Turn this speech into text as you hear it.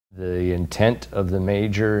The intent of the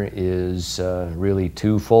major is really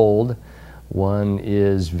twofold. One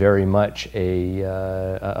is very much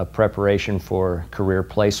a preparation for career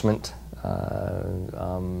placement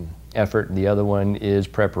effort. The other one is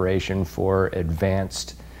preparation for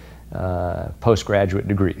advanced postgraduate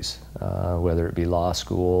degrees, whether it be law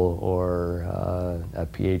school or a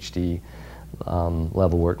PhD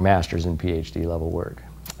level work, master's and PhD level work.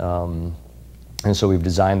 And so we've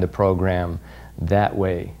designed the program that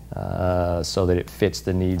way so that it fits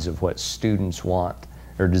the needs of what students want,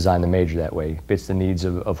 or design the major that way, fits the needs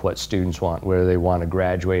of what students want, whether they want to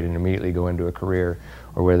graduate and immediately go into a career,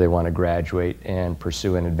 or whether they want to graduate and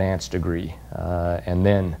pursue an advanced degree and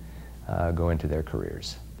then go into their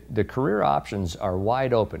careers. The career options are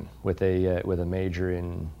wide open with a major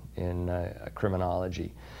in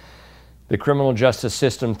criminology. The criminal justice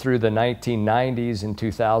system through the 1990s and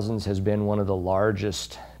 2000s has been one of the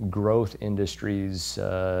largest growth industries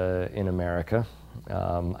in America.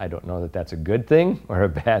 I don't know that that's a good thing or a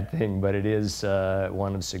bad thing, but it is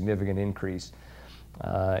one of significant increase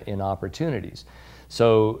in opportunities.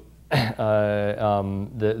 So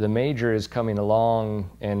the major is coming along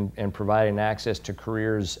and providing access to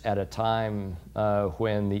careers at a time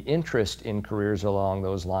when the interest in careers along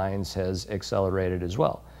those lines has accelerated as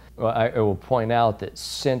well. Well, I will point out that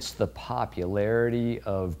since the popularity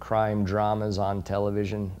of crime dramas on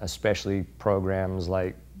television, especially programs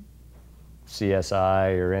like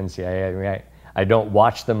CSI or NCIS, I mean, I don't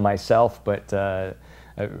watch them myself, but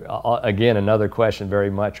again, another question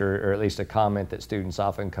very much, or at least a comment that students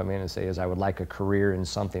often come in and say is, I would like a career in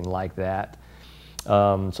something like that.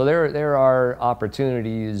 So there are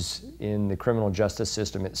opportunities in the criminal justice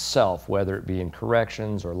system itself, whether it be in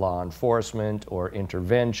corrections or law enforcement or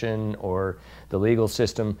intervention or the legal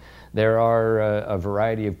system. There are a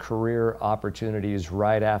variety of career opportunities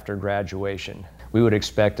right after graduation. We would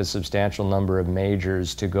expect a substantial number of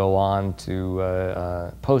majors to go on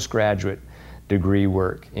to postgraduate degree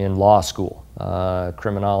work in law school.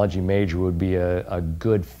 Criminology major would be a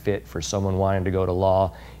good fit for someone wanting to go to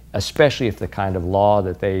law, especially if the kind of law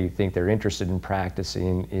that they think they're interested in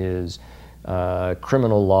practicing is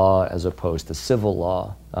criminal law as opposed to civil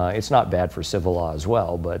law. It's not bad for civil law as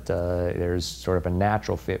well, but there's sort of a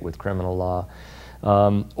natural fit with criminal law.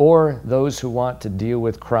 Or those who want to deal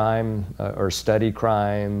with crime or study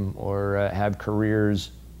crime or have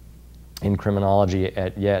careers in criminology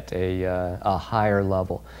at yet a higher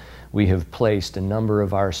level. We have placed a number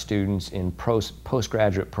of our students in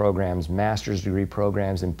postgraduate programs, master's degree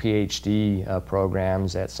programs, and PhD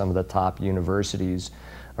programs at some of the top universities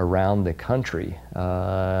around the country.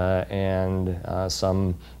 And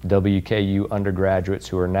some WKU undergraduates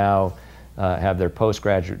who are now have their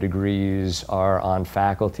postgraduate degrees are on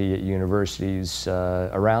faculty at universities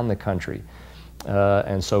around the country.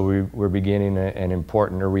 And so we're beginning an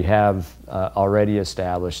important, or we have already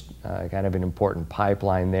established kind of an important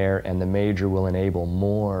pipeline there, and the major will enable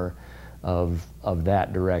more of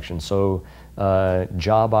that direction. So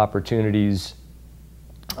job opportunities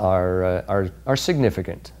are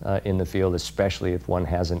significant in the field, especially if one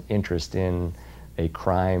has an interest in a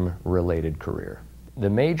crime-related career. The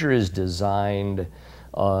major is designed,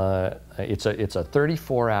 it's a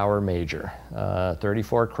 34-hour major,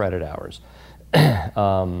 34 credit hours.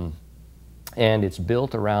 And it's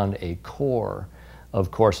built around a core of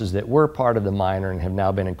courses that were part of the minor and have now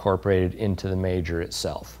been incorporated into the major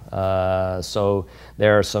itself. So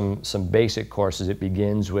there are some basic courses. It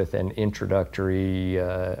begins with an introductory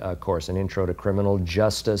course, an intro to criminal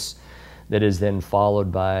justice, that is then followed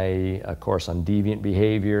by a course on deviant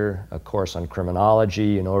behavior, a course on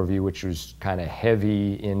criminology, an overview which was kind of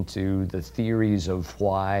heavy into the theories of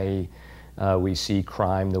why we see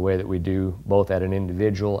crime the way that we do, both at an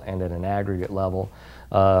individual and at an aggregate level.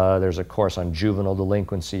 There's a course on juvenile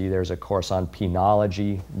delinquency. There's a course on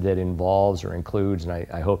penology that involves or includes, and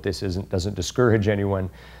I hope this doesn't discourage anyone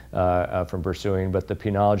from pursuing, but the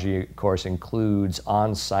penology course includes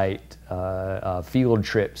on-site field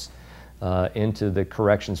trips into the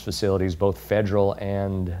corrections facilities, both federal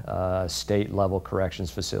and state-level corrections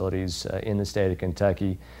facilities in the state of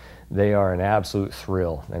Kentucky. They are an absolute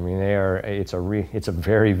thrill. I mean, it's a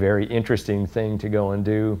very, very interesting thing to go and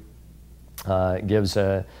do. It gives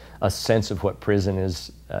a sense of what prison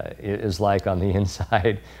is like on the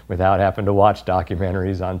inside without having to watch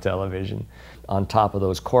documentaries on television. On top of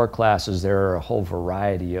those core classes, there are a whole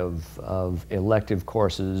variety of elective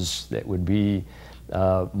courses that would be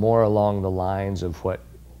more along the lines of what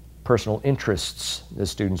personal interests the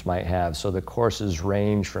students might have. So the courses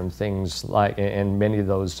range from things like, and many of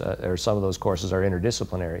those, or some of those courses are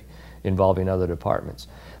interdisciplinary, involving other departments.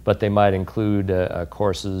 but they might include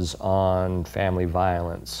courses on family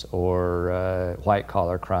violence or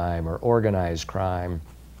white-collar crime or organized crime,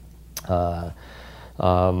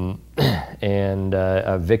 and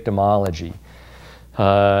victimology.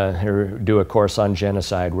 Do a course on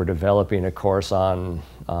genocide. We're developing a course on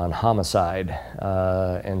homicide.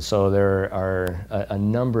 And so there are a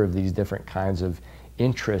number of these different kinds of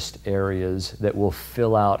interest areas that will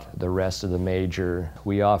fill out the rest of the major.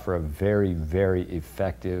 We offer a very, very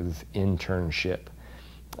effective internship.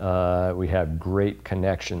 We have great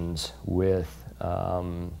connections with,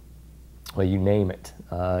 well, you name it,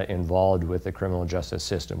 involved with the criminal justice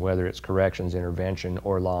system, whether it's corrections, intervention,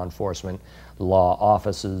 or law enforcement, law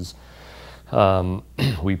offices.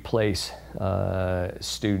 We place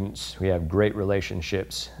students. We have great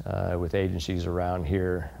relationships with agencies around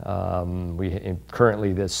here. We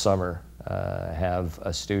currently this summer have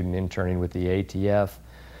a student interning with the ATF,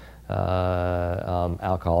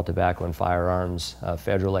 Alcohol, Tobacco, and Firearms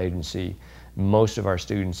federal agency. Most of our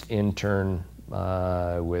students intern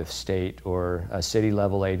with state or city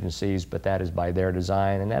level agencies, but that is by their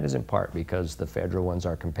design, and that is in part because the federal ones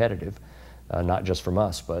are competitive. Not just from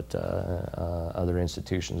us, but other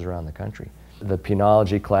institutions around the country. The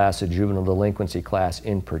penology class, the juvenile delinquency class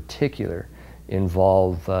in particular,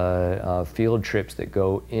 involve field trips that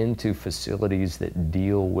go into facilities that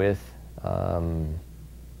deal with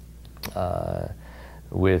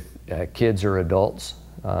kids or adults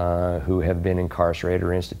who have been incarcerated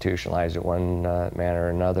or institutionalized at one manner or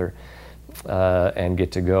another, and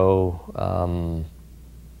get to go.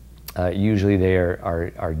 Usually they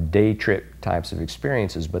are day trip types of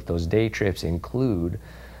experiences, but those day trips include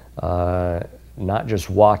not just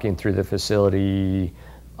walking through the facility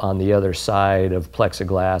on the other side of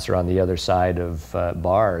plexiglass or on the other side of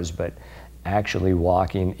bars, but actually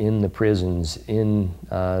walking in the prisons, in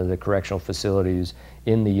the correctional facilities,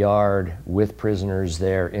 in the yard with prisoners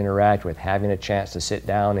there, interact with, having a chance to sit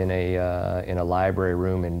down in a library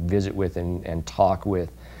room and visit with and talk with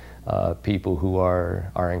people who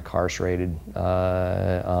are incarcerated,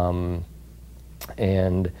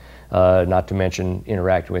 and not to mention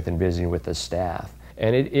interacting with and visiting with the staff.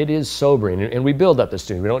 And it is sobering, and we build up the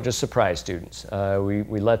students. We don't just surprise students.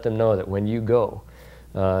 We let them know that when you go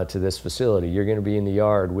to this facility, you're going to be in the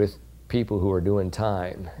yard with people who are doing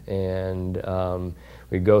time, and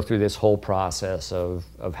we go through this whole process of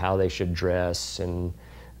how they should dress and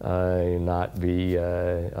not be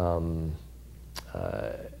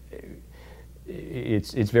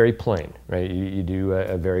it's very plain, right? You do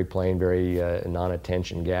a very plain, very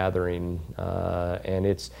non-attention gathering, and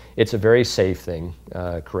it's a very safe thing.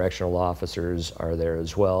 Correctional officers are there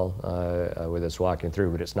as well with us walking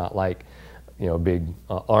through, but it's not like, you know, big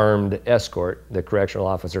armed escort. The correctional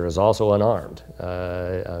officer is also unarmed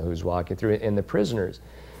who's walking through it. And the prisoners,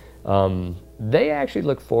 they actually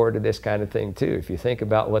look forward to this kind of thing too. If you think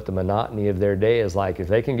about what the monotony of their day is like, if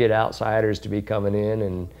they can get outsiders to be coming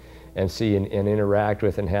in and see and interact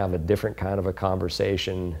with and have a different kind of a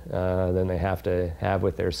conversation than they have to have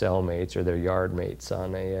with their cellmates or their yard mates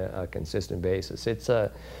on a consistent basis.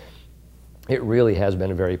 It really has been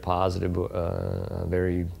a very positive,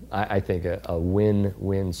 I think a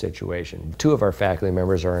win-win situation. 2 of our faculty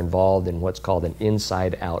members are involved in what's called an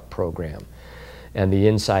Inside Out program. And the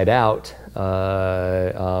Inside Out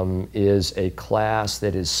is a class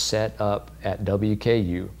that is set up at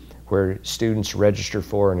WKU, where students register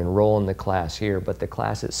for and enroll in the class here, but the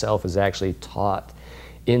class itself is actually taught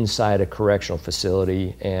inside a correctional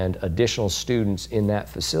facility, and additional students in that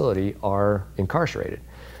facility are incarcerated.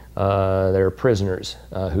 There are prisoners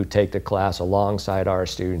who take the class alongside our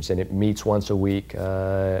students, and it meets once a week.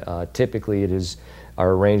 Typically,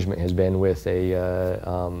 our arrangement has been with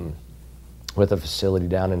a facility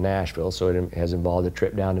down in Nashville, so it has involved a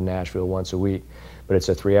trip down to Nashville once a week. But it's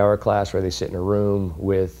a 3-hour class where they sit in a room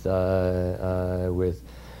with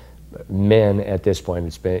men at this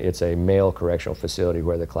point. It's a male correctional facility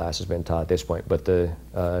where the class has been taught at this point, but the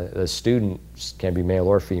students can be male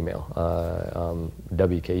or female,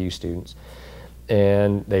 WKU students.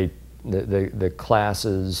 And the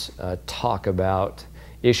classes talk about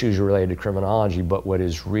issues related to criminology, but what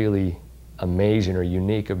is really amazing or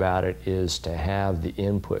unique about it is to have the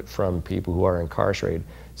input from people who are incarcerated,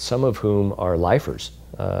 some of whom are lifers,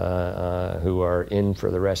 who are in for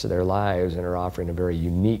the rest of their lives and are offering a very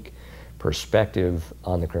unique perspective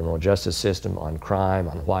on the criminal justice system, on crime,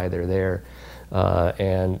 on why they're there.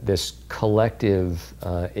 And this collective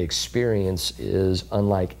experience is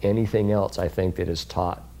unlike anything else I think that is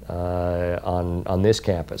taught on this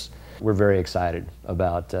campus. We're very excited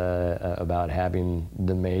about having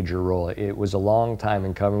the major role. It was a long time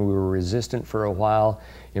in coming. We were resistant for a while,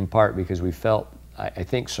 in part because we felt, I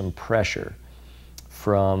think, some pressure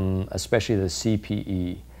from especially the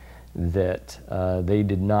CPE that they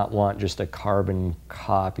did not want just a carbon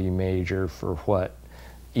copy major for what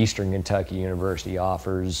Eastern Kentucky University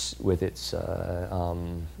offers with its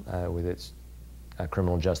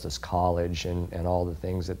criminal justice college and all the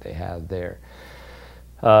things that they have there.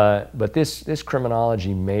 But this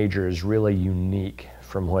criminology major is really unique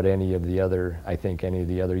from what any of the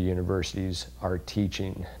other universities are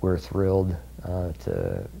teaching. We're thrilled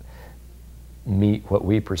to meet what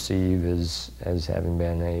we perceive as having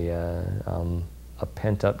been a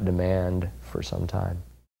pent-up demand for some time.